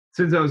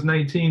since I was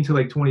 19 to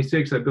like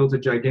 26, I built a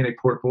gigantic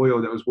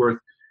portfolio that was worth,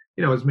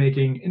 I was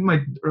making in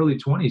my early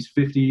 20s,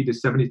 $50,000 to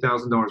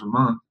 $70,000 a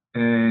month.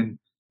 And,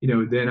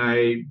 then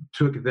I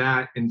took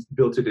that and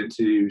built it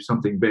into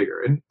something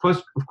bigger. And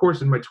plus, of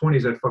course, in my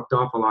 20s, I fucked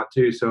off a lot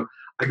too. So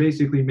I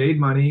basically made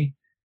money,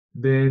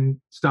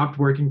 then stopped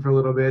working for a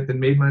little bit,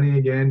 then made money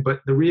again.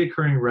 But the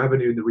reoccurring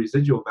revenue, the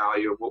residual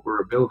value of what we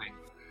were building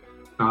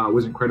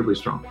was incredibly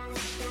strong.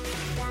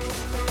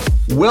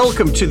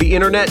 Welcome to the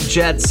Internet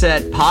Jet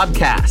Set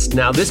podcast.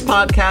 Now, this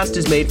podcast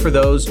is made for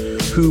those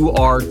who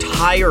are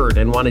tired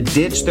and want to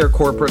ditch their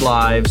corporate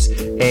lives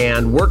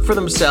and work for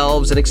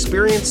themselves and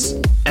experience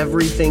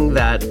everything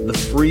that the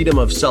freedom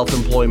of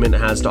self-employment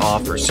has to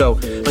offer. So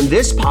on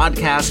this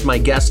podcast, my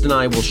guest and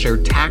I will share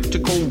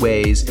tactical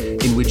ways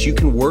in which you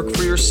can work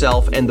for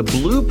yourself and the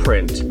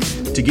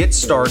blueprint to get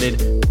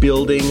started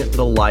building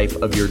the life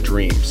of your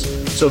dreams.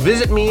 So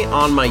visit me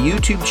on my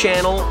YouTube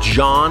channel,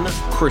 John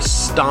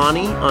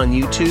Crestani on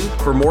YouTube,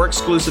 for more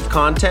exclusive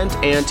content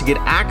and to get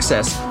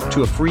access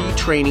to a free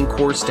training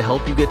course to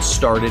help you get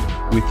started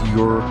with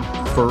your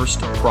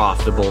first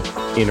profitable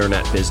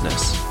internet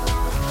business.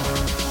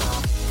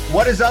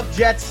 What is up,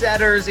 Jet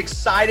Setters?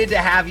 Excited to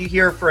have you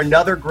here for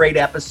another great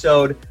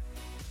episode.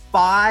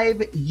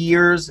 5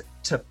 years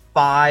to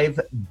 $5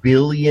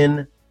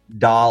 billion.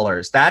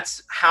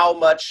 That's how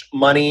much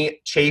money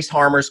Chase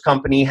Harmer's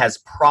company has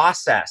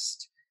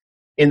processed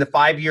in the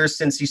 5 years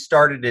since he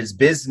started his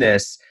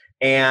business.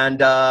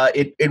 And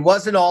it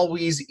wasn't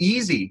always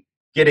easy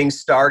getting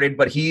started,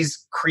 but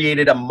he's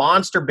created a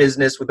monster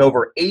business with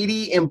over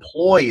 80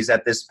 employees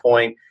at this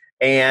point,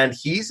 and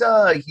he's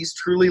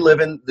truly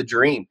living the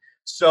dream.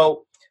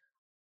 So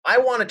I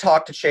want to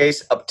talk to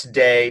Chase up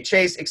today.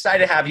 Chase,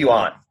 excited to have you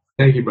on.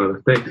 Thank you,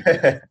 brother. Thank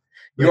you.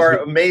 You are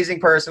an amazing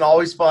person.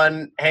 Always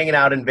fun hanging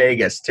out in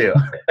Vegas too.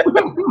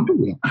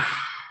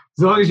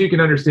 As long as you can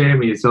understand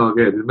me, it's all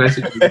good. The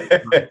message.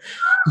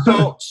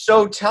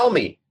 So tell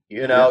me,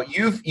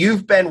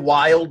 you've been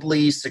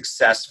wildly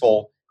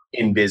successful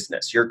in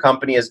business. Your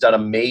company has done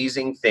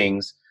amazing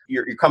things.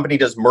 Your company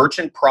does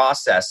merchant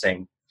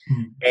processing,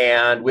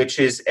 and which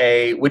is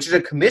a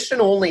commission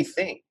only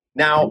thing.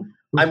 Now,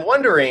 I'm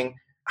wondering,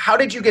 how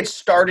did you get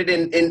started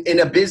in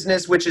a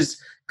business which is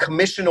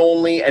commission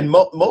only? And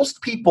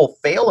most people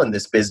fail in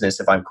this business,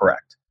 if I'm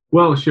correct.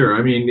 Well, sure.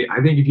 I mean,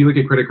 I think if you look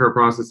at credit card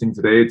processing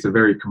today, it's a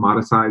very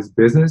commoditized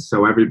business.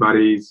 So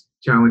everybody's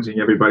challenging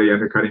everybody,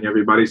 undercutting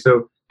everybody.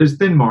 So there's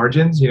thin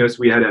margins, so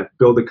we had to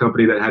build a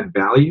company that had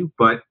value.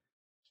 But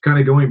kind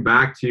of going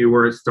back to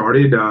where it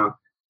started, I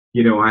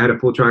had a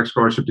full track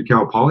scholarship to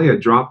Cal Poly. I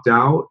dropped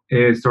out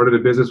and started a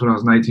business when I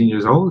was 19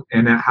 years old.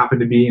 And that happened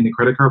to be in the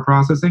credit card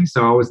processing.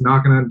 So I was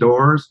knocking on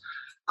doors,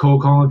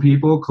 cold calling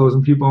people,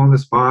 closing people on the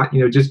spot,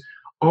 just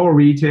all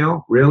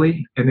retail,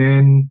 really. And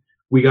then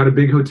we got a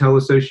big hotel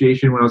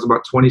association when I was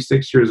about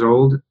 26 years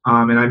old.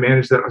 And I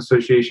managed that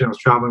association. I was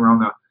traveling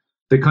around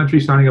the country,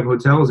 signing up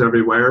hotels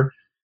everywhere.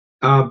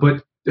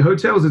 But the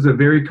hotels is a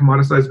very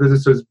commoditized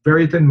business, so it's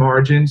very thin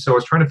margin. So I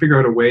was trying to figure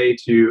out a way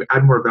to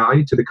add more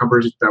value to the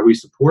companies that we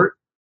support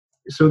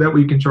so that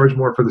we can charge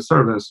more for the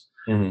service.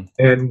 Mm-hmm.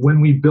 And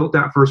when we built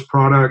that first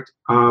product,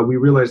 we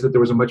realized that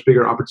there was a much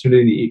bigger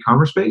opportunity in the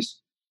e-commerce space.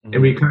 Mm-hmm.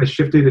 And we kind of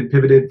shifted and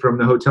pivoted from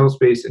the hotel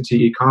space into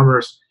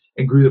e-commerce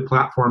and grew the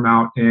platform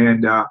out.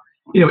 And,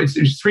 it's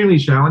extremely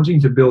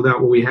challenging to build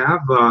out what we have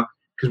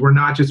because we're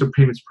not just a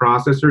payments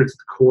processor. It's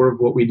the core of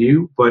what we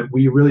do, but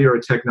we really are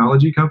a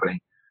technology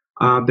company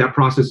that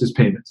processes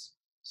payments.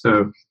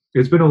 So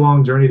it's been a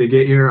long journey to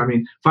get here. I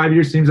mean, 5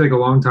 years seems like a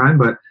long time,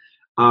 but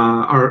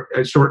or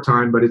a short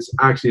time, but it's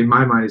actually, in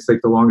my mind, it's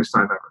like the longest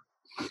time ever.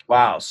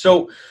 Wow.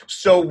 So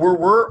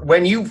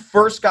when you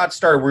first got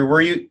started,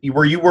 were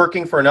you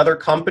working for another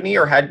company,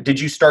 or did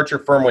you start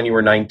your firm when you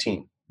were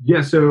 19?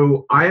 Yeah.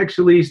 So I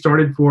actually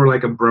started for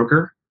like a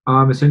broker,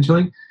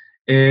 essentially,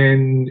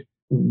 and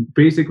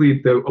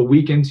basically a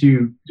week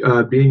into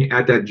being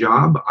at that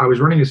job, I was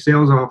running a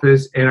sales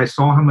office and I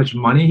saw how much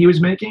money he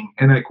was making,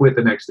 and I quit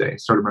the next day,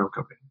 started my own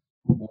company.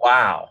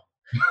 Wow.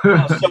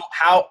 So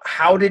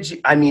how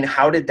did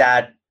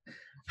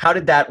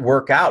that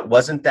work out?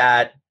 Wasn't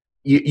that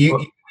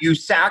you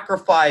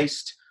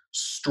sacrificed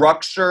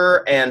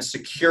structure and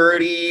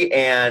security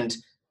and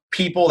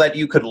people that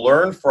you could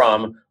learn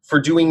from for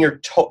doing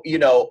your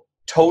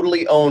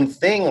totally own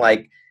thing?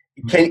 Like,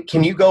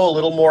 can you go a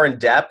little more in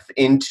depth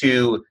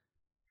into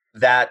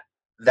that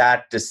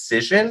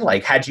decision?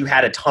 Like, had you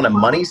had a ton of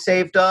money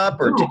saved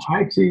up, or did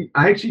you?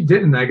 I actually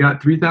didn't. I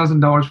got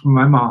 $3,000 from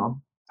my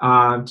mom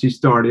to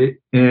start it,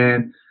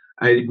 and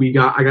I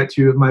got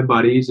two of my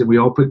buddies, and we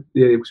all put.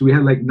 So we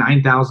had like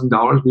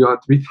 $9,000. We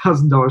got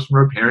 $3,000 from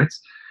our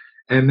parents,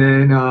 and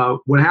then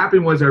what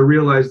happened was I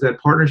realized that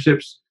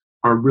partnerships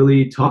are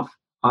really tough,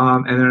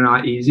 and they're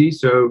not easy.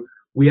 So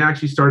we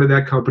actually started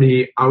that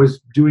company. I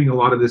was doing a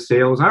lot of the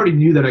sales. I already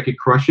knew that I could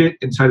crush it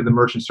inside of the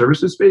merchant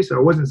services space. So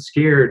I wasn't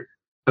scared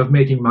of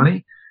making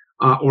money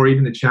or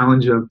even the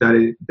challenge of that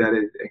it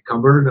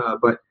encumbered.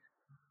 But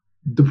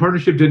the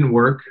partnership didn't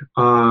work.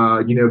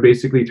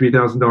 Basically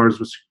 $3,000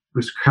 was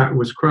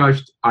was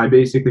crushed, I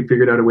basically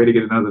figured out a way to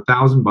get another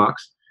 $1,000,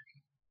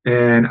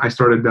 and I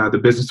started the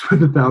business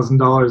with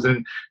 $1,000,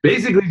 and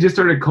basically just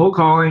started cold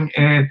calling,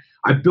 and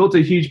I built a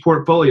huge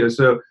portfolio.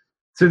 So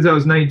since I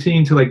was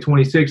 19 to like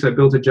 26, I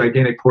built a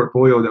gigantic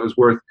portfolio that was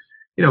worth,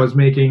 I was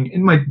making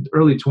in my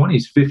early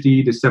 20s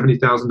 $50,000 to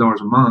 $70,000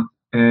 a month,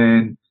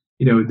 and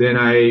then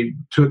I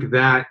took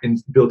that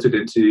and built it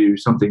into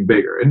something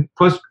bigger. And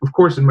plus, of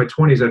course, in my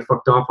 20s, I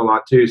fucked off a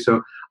lot too.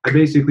 So I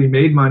basically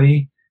made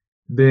money,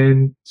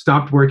 then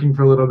stopped working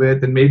for a little bit,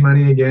 then made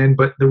money again.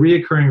 But the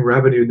reoccurring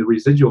revenue, the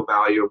residual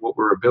value of what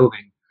we were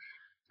building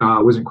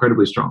was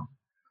incredibly strong.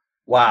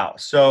 Wow.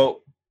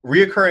 So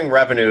reoccurring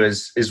revenue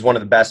is one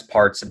of the best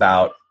parts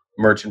about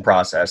merchant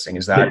processing.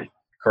 Is that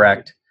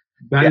correct?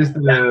 That's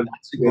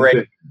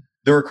great.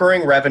 The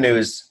recurring revenue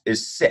is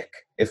sick,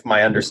 if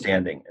my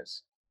understanding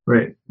is.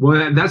 Right.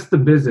 Well, that's the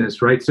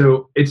business, right?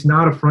 So it's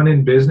not a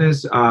front-end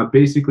business.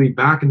 Basically,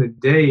 back in the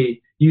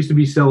day, you used to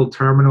be sell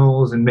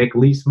terminals and make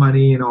lease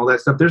money and all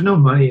that stuff. There's no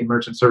money in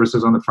merchant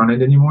services on the front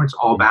end anymore. It's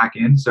all back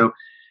end. So,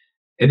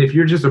 and if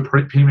you're just a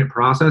payment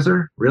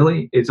processor,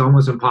 really, it's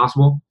almost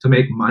impossible to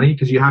make money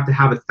because you have to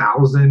have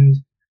 1,000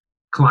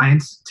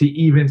 clients to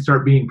even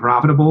start being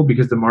profitable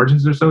because the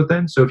margins are so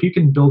thin. So if you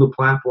can build a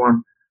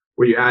platform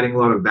where you're adding a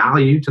lot of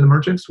value to the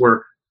merchants,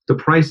 where the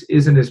price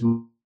isn't as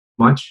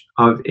much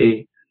of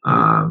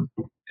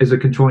as a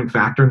controlling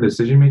factor in the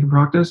decision-making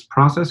process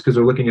because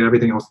they're looking at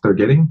everything else they're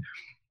getting,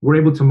 we're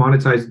able to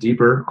monetize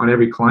deeper on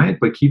every client,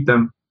 but keep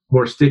them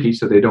more sticky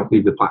so they don't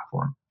leave the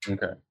platform.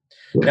 Okay.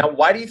 Yeah. Now,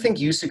 why do you think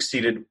you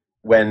succeeded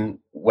when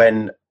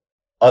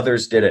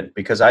others didn't?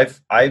 Because I've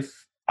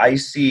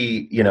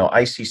seen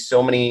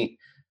so many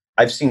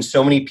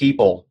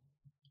people,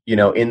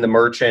 in the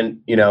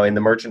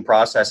merchant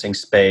processing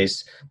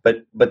space,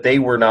 but they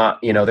were not,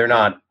 they're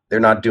not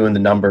doing the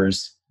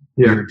numbers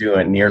you're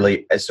doing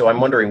nearly. So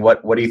I'm wondering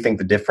what do you think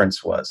the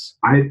difference was?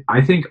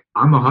 I think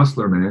I'm a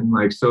hustler, man.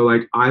 I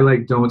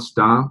don't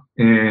stop,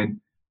 and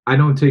I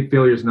don't take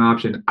failure as an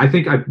option. I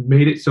think I've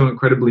made it so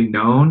incredibly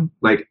known.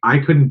 I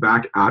couldn't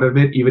back out of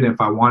it even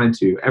if I wanted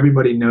to.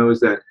 Everybody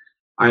knows that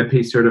I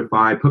pay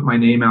certified, put my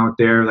name out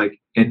there,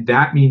 and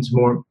that means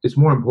more. It's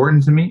more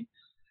important to me.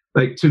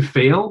 To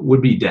fail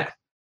would be death.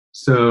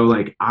 So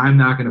I'm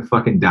not going to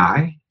fucking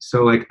die.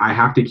 So I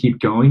have to keep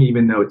going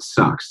even though it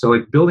sucks. So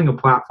building a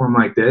platform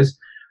like this,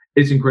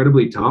 it's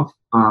incredibly tough.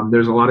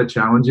 There's a lot of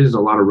challenges, a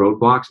lot of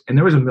roadblocks. And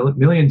there was a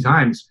million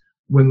times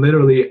when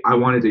literally I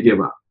wanted to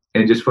give up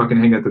and just fucking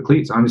hang up the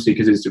cleats, honestly,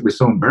 because it was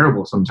so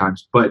unbearable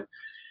sometimes. But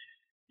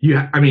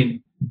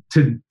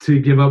to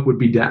give up would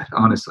be death,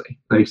 honestly.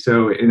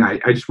 And I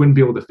just wouldn't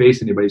be able to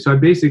face anybody. So I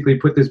basically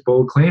put this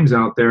bold claims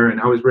out there and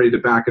I was ready to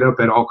back it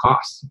up at all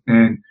costs.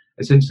 And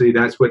essentially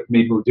that's what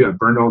made me do. I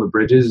burned all the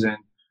bridges and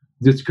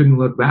just couldn't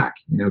look back,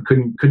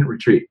 couldn't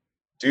retreat.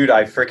 Dude,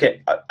 I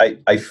freaking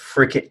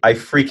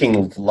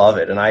love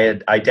it. And I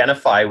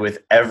identify with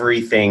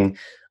everything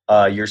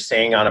you're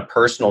saying on a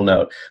personal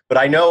note. But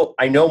I know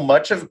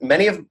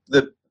many of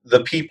the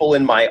people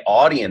in my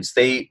audience,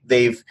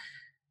 they've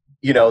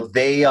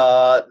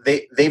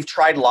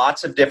tried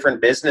lots of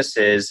different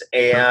businesses,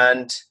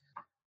 and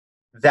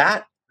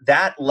that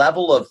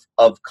level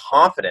of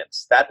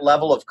confidence,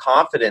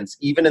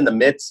 even in the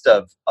midst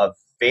of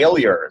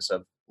failures,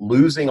 of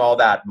losing all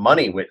that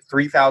money, with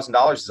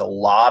 $3,000 is a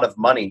lot of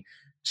money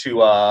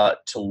to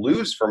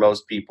lose for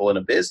most people in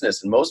a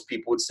business. And most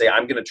people would say,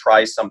 I'm going to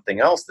try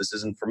something else. This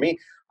isn't for me.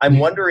 I'm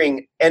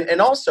wondering,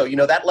 and also,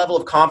 that level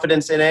of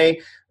confidence in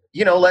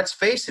let's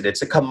face it,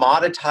 it's a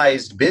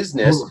commoditized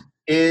business. Ooh.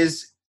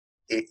 is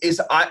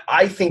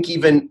I think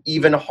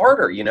even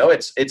harder.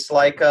 It's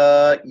like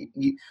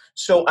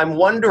so I'm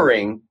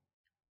wondering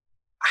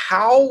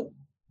how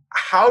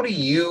have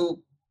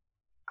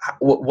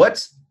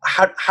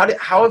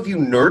you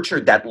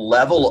nurtured that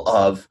level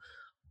of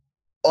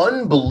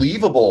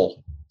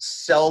unbelievable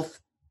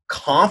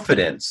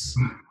self-confidence?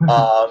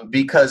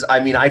 Because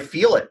I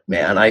feel it,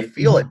 man. I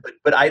feel it,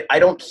 but I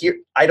don't hear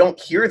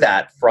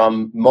that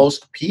from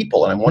most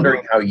people, and I'm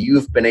wondering how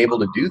you've been able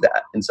to do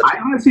that. I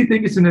honestly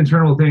think it's an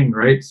internal thing,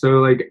 right?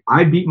 So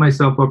I beat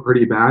myself up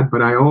pretty bad,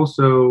 but I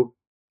also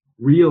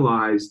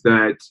realized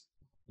that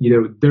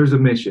there's a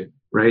mission,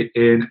 right?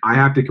 And I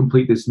have to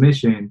complete this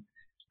mission.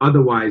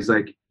 Otherwise,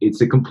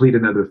 it's a complete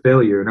another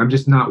failure, and I'm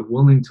just not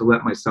willing to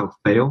let myself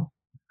fail.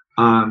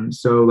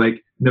 So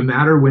no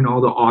matter when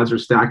all the odds are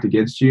stacked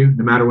against you,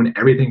 no matter when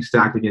everything's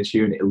stacked against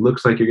you and it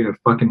looks like you're going to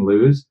fucking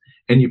lose,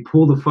 and you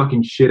pull the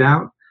fucking shit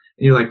out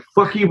and you're like,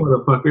 fuck you,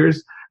 motherfuckers.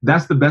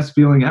 That's the best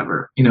feeling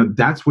ever.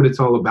 That's what it's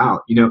all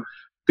about.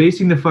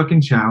 Facing the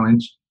fucking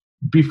challenge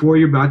before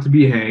you're about to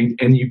be hanged,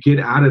 and you get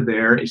out of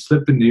there, you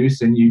slip the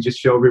noose and you just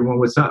show everyone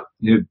what's up.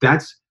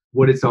 That's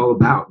what it's all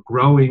about.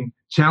 Growing,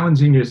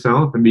 challenging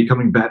yourself and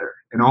becoming better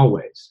in all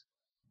ways.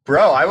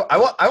 Bro, I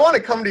want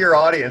to come to your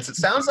audience. It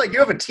sounds like you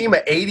have a team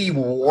of 80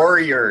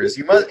 warriors.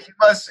 You are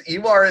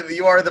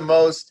the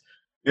most.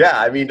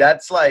 Yeah,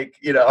 that's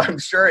I'm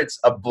sure it's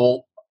a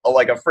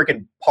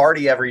freaking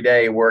party every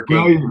day working.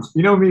 Well,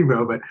 you know me,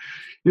 bro, but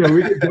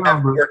we get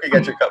down, bro. Working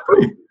at your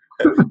company.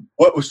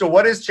 So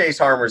what is Chase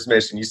Harmer's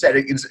mission? You said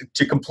it's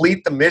to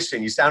complete the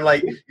mission. You sound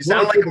like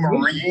a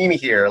Marine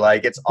here.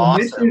 Like, it's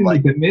awesome.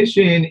 The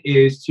mission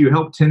is to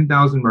help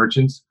 10,000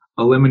 merchants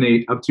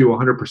eliminate up to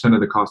 100%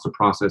 of the cost of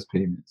processed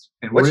payments.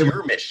 And what's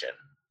your mission?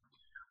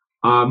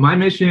 My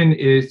mission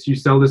is to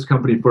sell this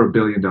company for $1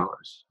 billion.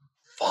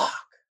 Fuck.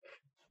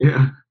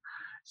 Yeah.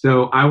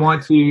 So I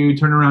want to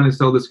turn around and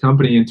sell this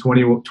company in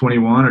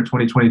 2021 or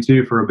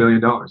 2022 for $1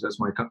 billion.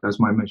 That's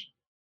my mission.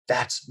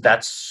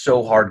 That's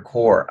so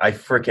hardcore. I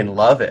freaking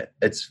love it.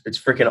 It's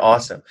freaking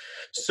awesome.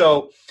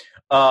 So,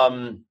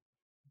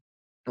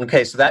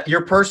 okay. So that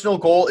your personal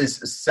goal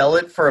is sell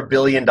it for $1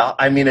 billion.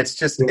 I mean, it's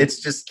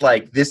just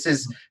like, this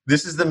is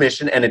the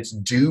mission, and it's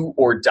do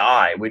or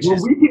die, we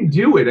can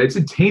do it. It's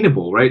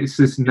attainable, right? It's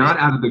just not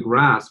out of the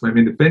grasp. I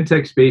mean, the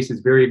fintech space is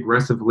very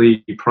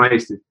aggressively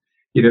priced,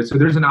 so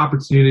there's an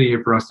opportunity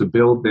here for us to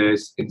build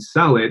this and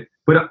sell it.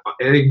 But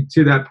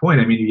to that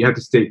point, I mean, you have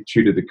to stay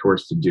true to the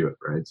course to do it,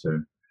 right?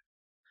 So.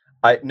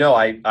 I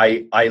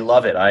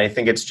love it. I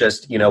think it's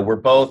just, we're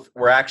both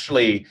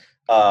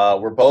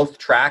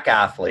track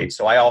athletes.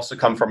 So I also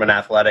come from an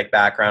athletic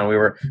background. We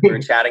were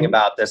chatting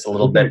about this a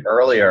little bit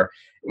earlier,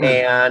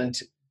 and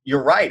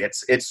you're right.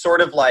 It's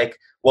sort of like,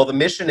 well, the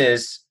mission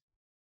is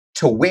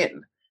to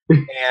win.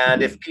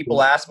 And if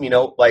people ask me,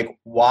 like,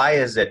 why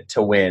is it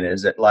to win?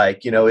 Is it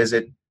like, is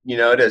it,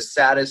 to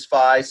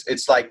satisfy?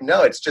 It's like,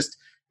 no, it's just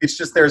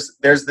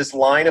there's this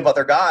line of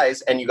other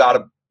guys, and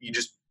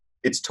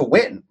it's to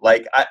win.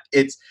 Like, I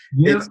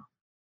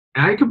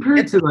compare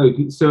it to, like,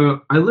 so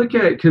I look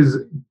at, because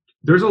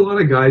there's a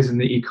lot of guys in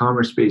the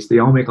e-commerce space. They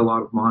all make a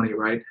lot of money,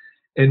 right?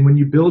 And when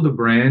you build a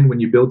brand, when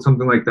you build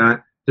something like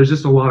that, there's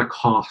just a lot of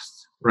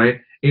costs, right?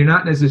 And you're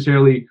not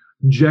necessarily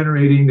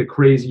generating the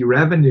crazy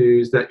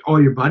revenues that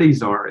all your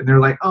buddies are. And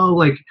they're like, oh,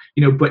 like,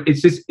 but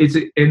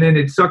and then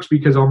it sucks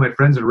because all my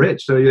friends are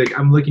rich. So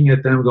I'm looking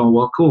at them going,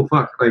 well, cool,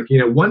 fuck. Like,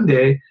 one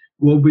day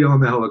we'll be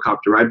on the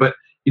helicopter, right? But,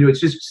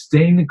 it's just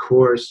staying the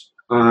course,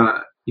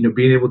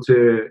 being able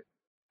to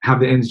have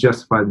the ends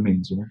justify the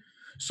means,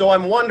 So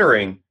I'm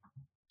wondering,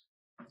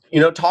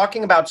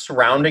 talking about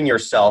surrounding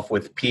yourself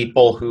with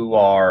people who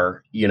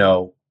are,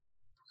 the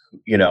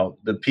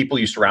people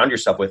you surround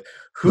yourself with,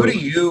 who do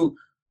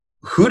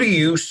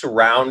you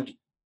surround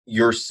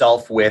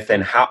yourself with,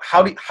 and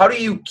how do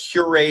you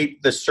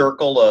curate the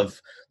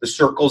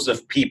circles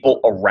of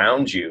people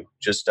around you?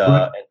 Just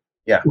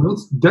yeah. Well,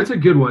 that's a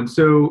good one.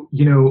 So,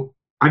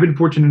 I've been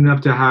fortunate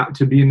enough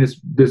to be in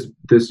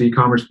this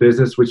e-commerce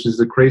business, which is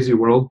a crazy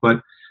world,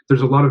 but there's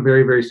a lot of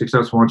very, very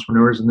successful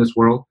entrepreneurs in this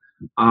world.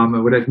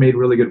 What I've made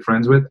really good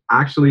friends with.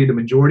 Actually, the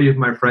majority of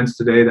my friends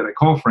today that I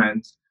call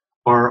friends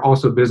are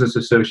also business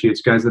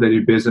associates, guys that I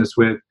do business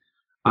with.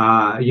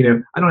 I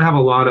don't have a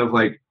lot of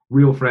like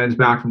real friends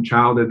back from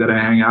childhood that I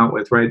hang out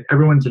with, right?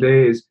 Everyone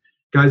today is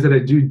guys that I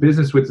do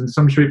business with in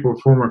some shape or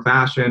form or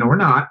fashion, or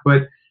not.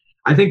 But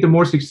I think the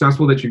more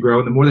successful that you grow,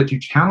 and the more that you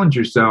challenge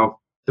yourself,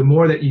 the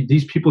more that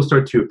these people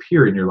start to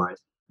appear in your life,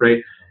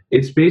 right?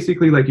 It's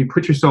basically like you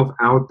put yourself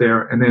out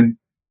there, and then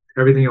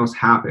everything else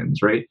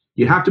happens, right?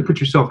 You have to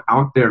put yourself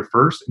out there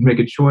first and make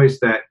a choice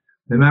that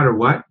no matter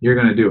what, you're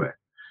going to do it.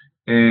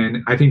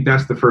 And I think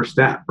that's the first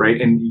step,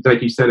 right? And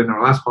like you said in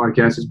our last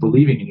podcast, is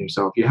believing in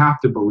yourself. You have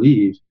to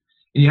believe,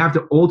 and you have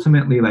to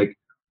ultimately, like,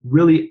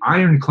 really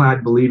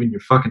ironclad believe in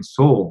your fucking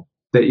soul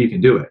that you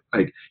can do it.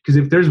 Like, because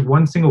if there's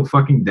one single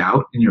fucking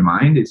doubt in your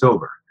mind, it's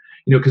over.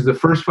 Because the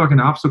first fucking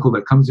obstacle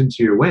that comes into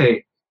your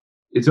way,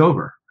 it's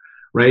over,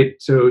 right?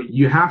 So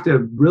you have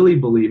to really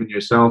believe in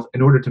yourself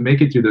in order to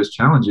make it through those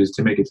challenges,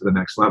 to make it to the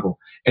next level.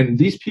 And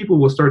these people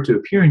will start to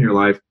appear in your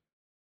life.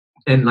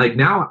 And like,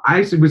 now,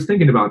 I was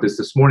thinking about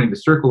this morning, the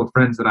circle of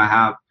friends that I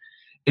have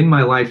in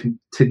my life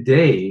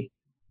today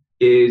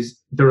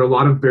there are a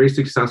lot of very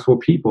successful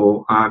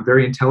people,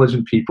 very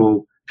intelligent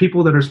people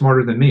that are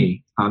smarter than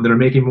me, that are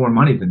making more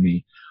money than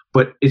me.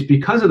 But it's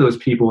because of those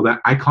people that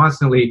I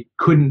constantly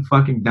couldn't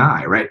fucking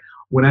die, right?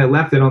 When I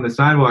left it on the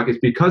sidewalk, it's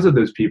because of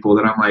those people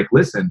that I'm like,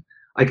 listen,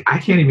 like, I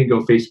can't even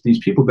go face these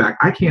people back.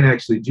 I can't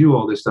actually do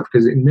all this stuff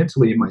because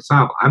mentally in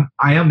myself,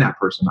 I am that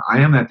person. I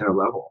am at their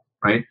level,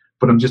 right?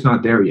 But I'm just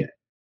not there yet.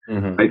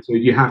 Mm-hmm. Right? So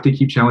you have to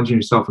keep challenging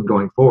yourself and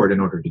going forward in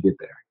order to get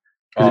there.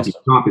 Because if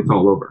you stop, it's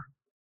all over.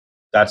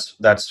 That's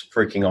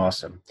freaking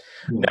awesome.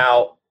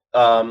 Yeah.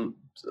 Now,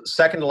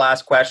 second to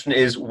last question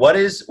is, what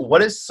is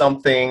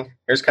something,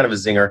 here's kind of a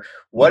zinger,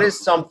 what is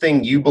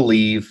something you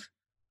believe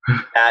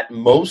that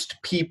most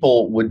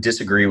people would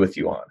disagree with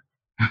you on?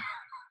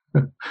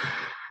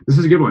 This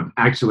is a good one,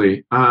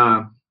 actually.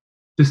 The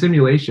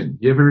simulation.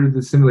 You ever heard of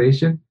the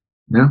simulation?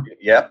 No?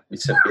 Yep.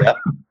 Yep.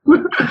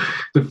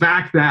 The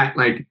fact that,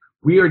 like,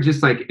 we are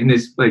just like in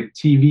this like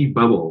TV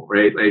bubble,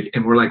 right? Like,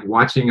 and we're like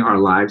watching our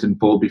lives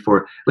unfold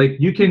before, like,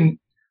 you can,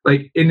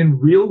 like, in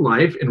real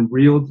life, in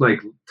real like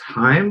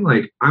time,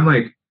 like, I'm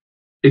like,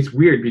 it's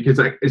weird because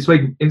like, it's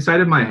like inside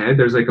of my head,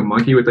 there's like a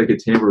monkey with like a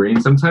tambourine.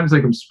 Sometimes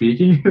like I'm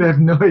speaking and I have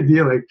no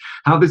idea like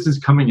how this is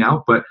coming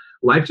out, but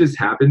life just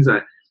happens.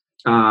 And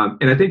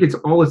I think it's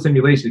all a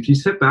simulation. If you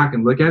sit back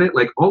and look at it,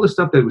 like, all the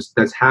stuff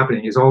that's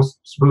happening is all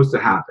supposed to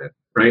happen,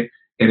 right?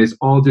 And it's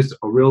all just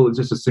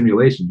a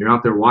simulation. You're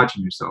out there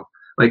watching yourself.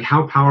 Like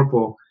how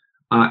powerful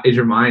is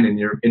your mind and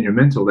your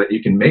mental that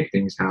you can make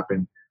things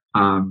happen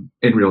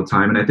in real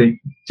time. And I think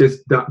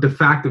just the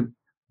fact of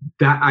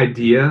that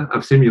idea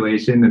of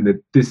simulation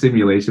and the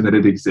simulation that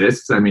it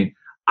exists. I mean,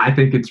 I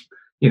think it's,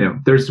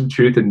 there's some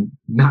truth and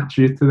not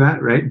truth to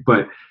that, right?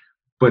 But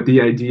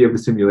the idea of the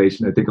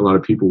simulation, I think a lot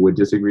of people would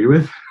disagree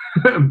with,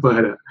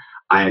 but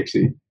I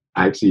actually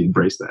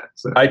embrace that.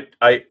 So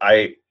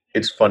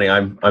it's funny.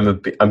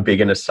 I'm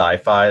big into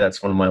sci-fi.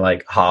 That's one of my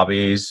like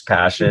hobbies,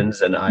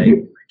 passions, and I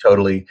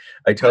totally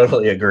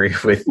agree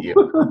with you.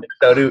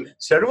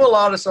 So do a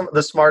lot of some of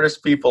the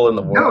smartest people in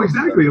the world. No,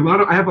 exactly.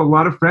 I have a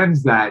lot of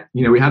friends that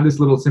we have this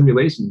little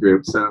simulation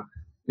group. So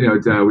we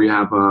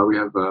have a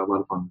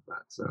lot of fun with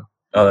that. So.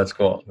 Oh, that's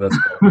cool. That's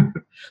cool.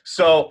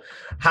 So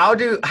how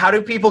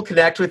do people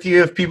connect with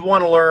you if people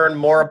want to learn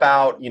more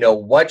about,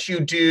 what you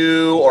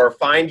do or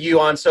find you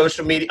on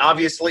social media?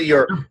 Obviously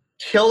you're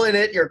killing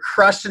it. You're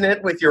crushing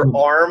it with your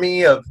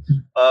army of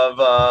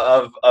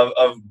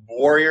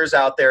warriors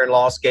out there in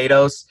Los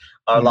Gatos.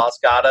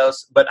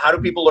 But how do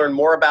people learn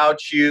more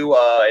about you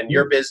and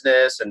your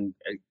business and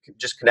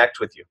just connect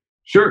with you?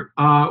 Sure.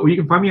 Well, you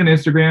can find me on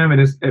Instagram, and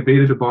it's at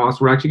Beta to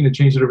Boss. We're actually going to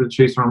change it over to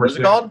Chase Farmer. What's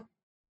it called?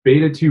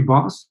 Beta to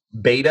Boss.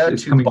 Beta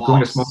to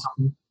Boss.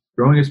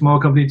 Growing a small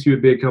company to a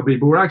big company,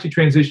 but we're actually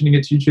transitioning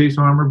it to Chase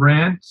Farmer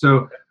brand.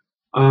 So,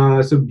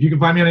 so you can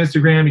find me on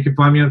Instagram. You can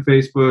find me on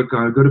Facebook.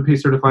 Go to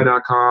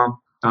paycertified.com.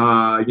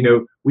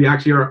 We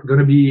actually are going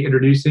to be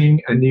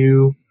introducing a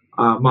new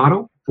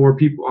model for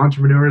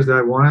entrepreneurs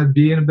that want to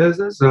be in a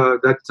business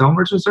that sell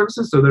merchant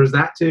services. So there's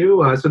that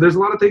too. So there's a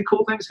lot of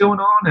cool things going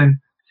on, and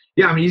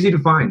yeah, I'm easy to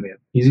find, man.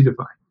 Easy to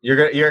find.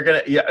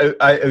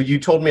 You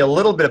told me a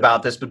little bit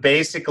about this, but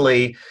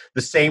basically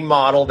the same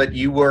model that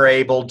you were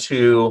able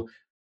to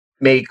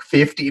make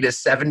 $50,000 to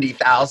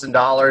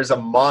 $70,000 a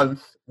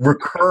month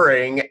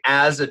recurring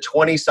as a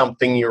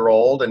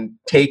 20-something-year-old and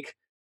take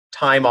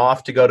time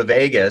off to go to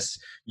Vegas.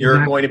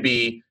 You're going to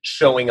be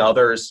showing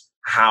others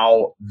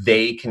how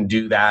they can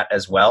do that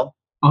as well.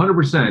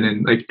 100%.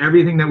 And like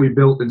everything that we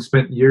built and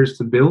spent years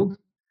to build,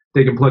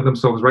 they can plug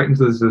themselves right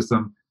into the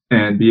system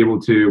and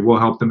we'll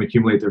help them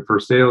accumulate their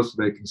first sales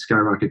so they can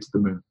skyrocket to the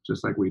moon,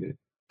 just like we did.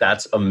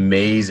 That's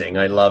amazing.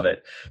 I love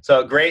it.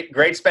 So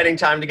great spending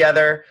time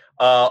together.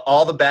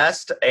 All the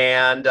best.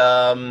 And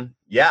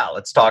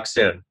let's talk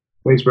soon.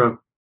 Thanks, bro.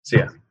 See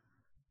ya.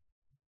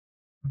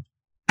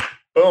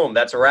 Boom.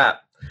 That's a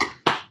wrap.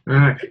 All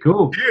right,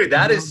 cool. Dude,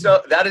 that is so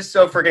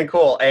freaking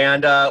cool.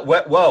 And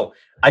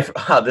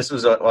this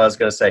was what I was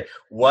going to say.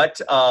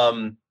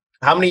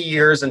 How many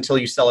years until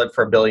you sell it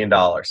for $1 billion?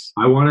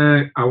 I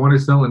want to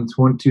sell in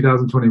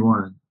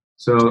 2021.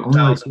 So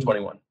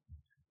 2021.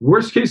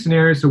 Worst case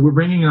scenario. So we're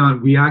bringing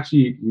on. We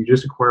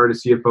just acquired a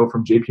CFO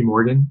from JP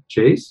Morgan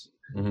Chase.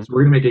 Mm-hmm. So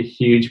we're gonna make a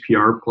huge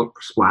PR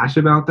splash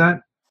about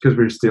that because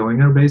we're stealing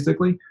her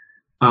basically.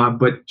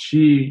 But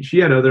she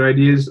had other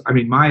ideas. I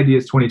mean, my idea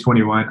is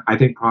 2021. I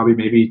think probably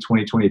maybe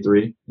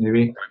 2023,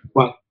 maybe.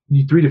 But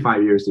 3 to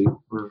 5 years.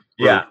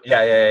 Yeah.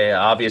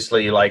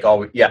 Obviously,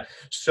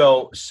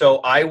 So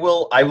I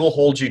will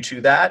hold you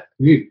to that.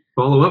 Dude,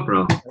 follow up,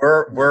 bro.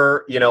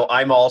 We're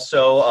I'm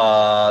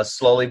also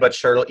slowly but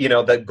surely.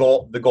 The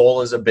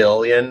goal is $1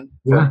 billion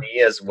for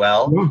me as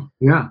well.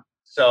 Yeah.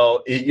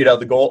 So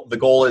the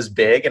goal is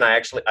big, and I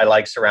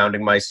like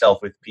surrounding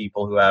myself with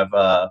people who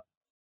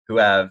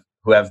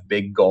have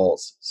big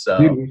goals. So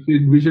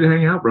dude, we should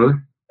hang out,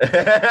 brother.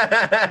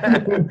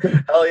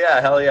 Hell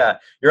yeah.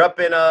 You're up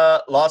in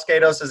Los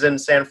Gatos is in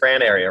San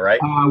Fran area, right?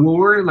 Well,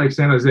 we're in like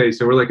San Jose,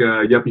 so we're like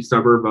a yuppie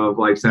suburb of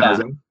like San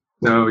Jose.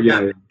 So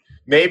yeah.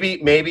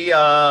 Maybe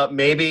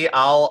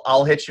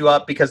I'll hit you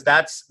up because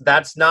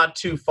that's not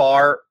too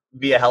far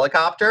via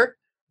helicopter.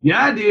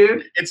 Yeah,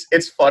 dude.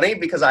 It's funny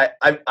because I've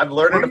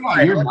learned to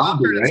fly a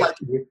helicopter. Right?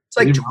 It's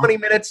like 20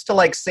 minutes to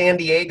like San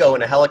Diego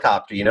in a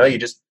helicopter.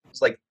 It's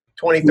like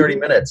 20, 30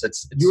 minutes.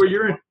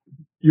 You're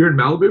in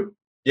Malibu?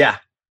 Yeah.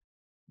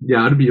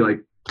 Yeah, it'd be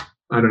like,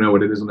 I don't know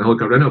what it is on the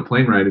helicopter. I know a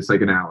plane ride, it's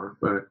like an hour,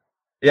 but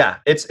yeah,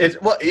 it's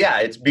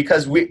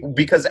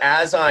because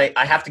as I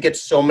have to get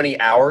so many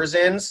hours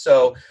in,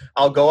 so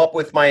I'll go up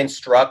with my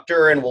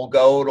instructor and we'll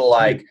go to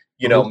like,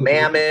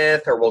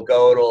 Mammoth, or we'll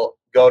go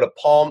to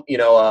Palm,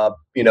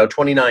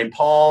 29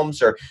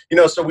 Palms, or,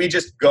 so we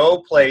just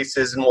go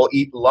places and we'll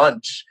eat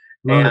lunch.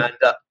 Right.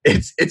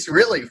 And it's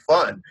really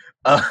fun.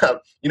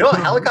 A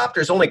helicopter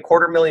is only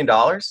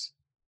 $250,000.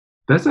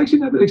 That's actually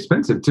not that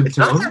expensive. It's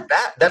not that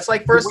bad. That's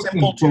like for a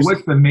simple.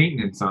 What's the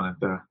maintenance on it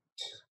though?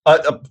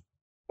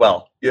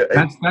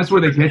 That's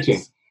where they catch you.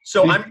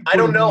 So I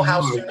don't know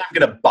how soon I'm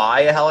going to buy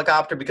a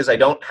helicopter because I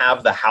don't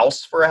have the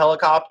house for a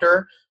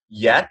helicopter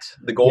yet.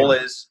 The goal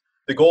is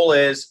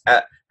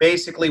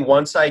basically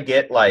once I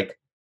get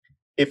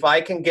if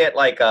I can get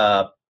like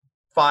a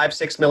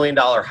 $5-6 million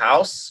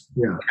house,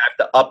 I have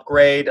to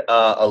upgrade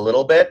a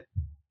little bit.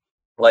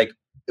 Like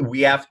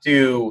we have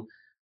to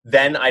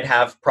then I'd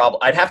have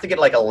to get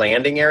like a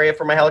landing area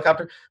for my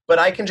helicopter, but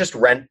I can just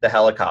rent the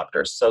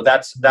helicopters. So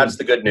that's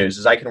the good news,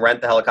 is I can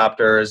rent the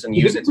helicopters and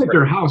use it. It's like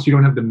your house. You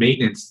don't have the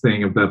maintenance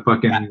thing of the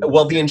fucking. Yeah,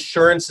 well, the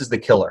insurance is the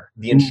killer.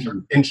 The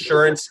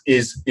insurance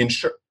is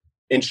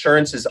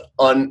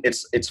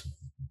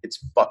it's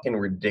fucking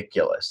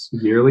ridiculous.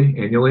 Yearly,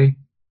 annually.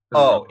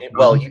 Oh,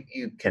 well,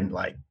 you can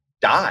like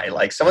die.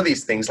 Like some of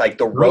these things, like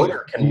the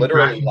rotor can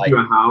literally like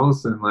a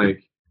house and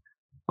like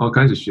all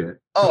kinds of shit.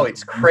 Oh,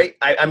 it's great.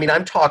 I mean,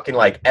 I'm talking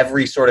like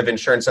every sort of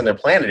insurance on their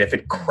planet. If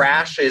it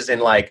crashes in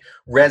like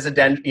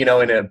resident, in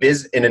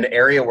an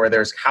area where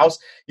there's house,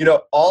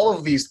 all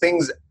of these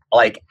things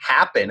like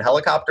happen.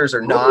 Helicopters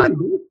are not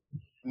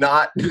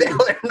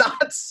they're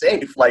not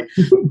safe. Like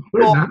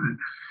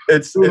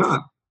it's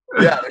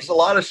yeah, there's a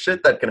lot of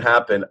shit that can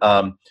happen.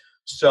 But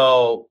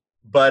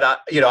I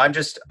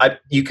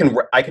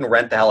can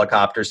rent the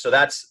helicopters. So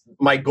that's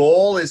my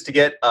goal, is to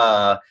get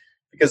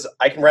because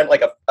I can rent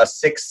like a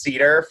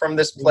 6-seater from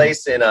this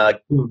place in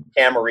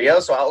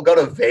Camarillo. So I'll go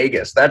to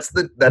Vegas. That's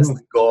the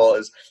goal,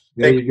 is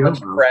take a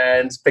bunch of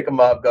friends, pick them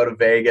up, go to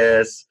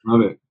Vegas.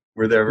 Love it.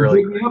 Where they're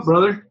really pick me up,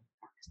 brother.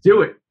 Let's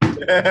do it.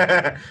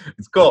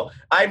 It's cool.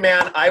 All right,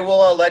 man. I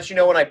will let you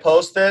know when I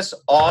post this.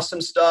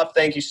 Awesome stuff.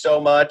 Thank you so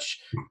much.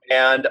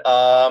 And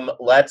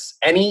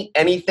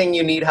anything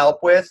you need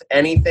help with,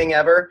 anything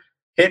ever,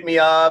 hit me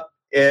up.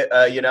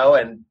 And you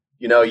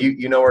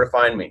know where to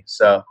find me.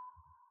 So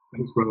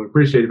thanks, brother.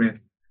 Appreciate it,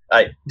 man. All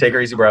right, take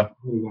her easy, bro.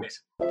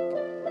 Peace.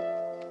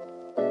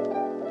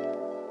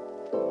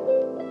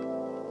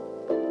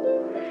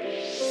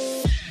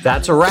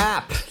 That's a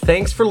wrap.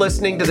 Thanks for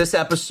listening to this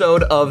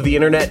episode of the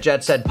Internet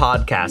Jet Set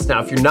podcast.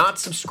 Now, if you're not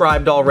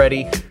subscribed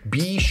already,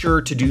 be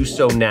sure to do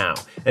so now.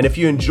 And if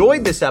you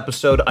enjoyed this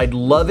episode, I'd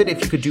love it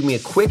if you could do me a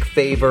quick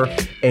favor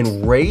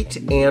and rate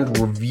and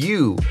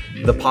review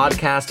the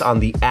podcast on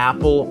the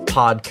Apple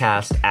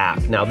Podcast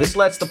app. Now, this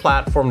lets the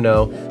platform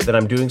know that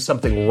I'm doing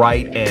something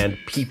right and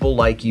people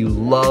like you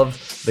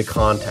love the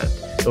content.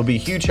 It'll be a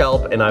huge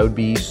help, and I would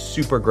be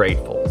super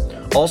grateful.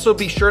 Also,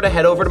 be sure to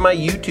head over to my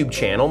YouTube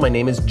channel. My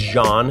name is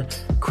John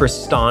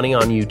Crestani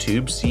on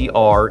YouTube, Crestani,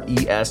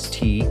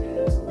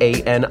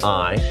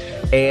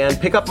 and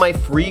pick up my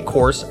free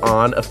course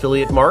on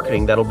affiliate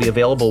marketing that'll be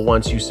available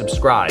once you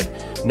subscribe.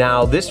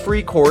 Now, this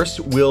free course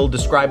will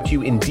describe to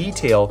you in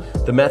detail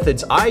the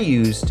methods I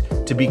used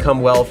to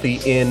become wealthy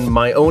in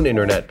my own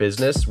internet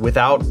business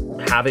without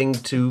having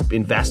to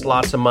invest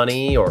lots of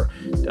money or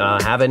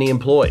have any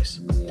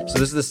employees. So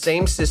this is the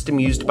same system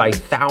used by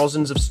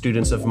thousands of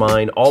students of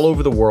mine all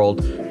over the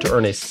world to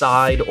earn a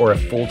side or a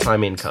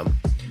full-time income.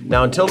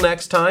 Now, until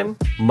next time,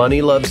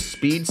 money loves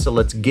speed, so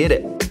let's get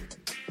it.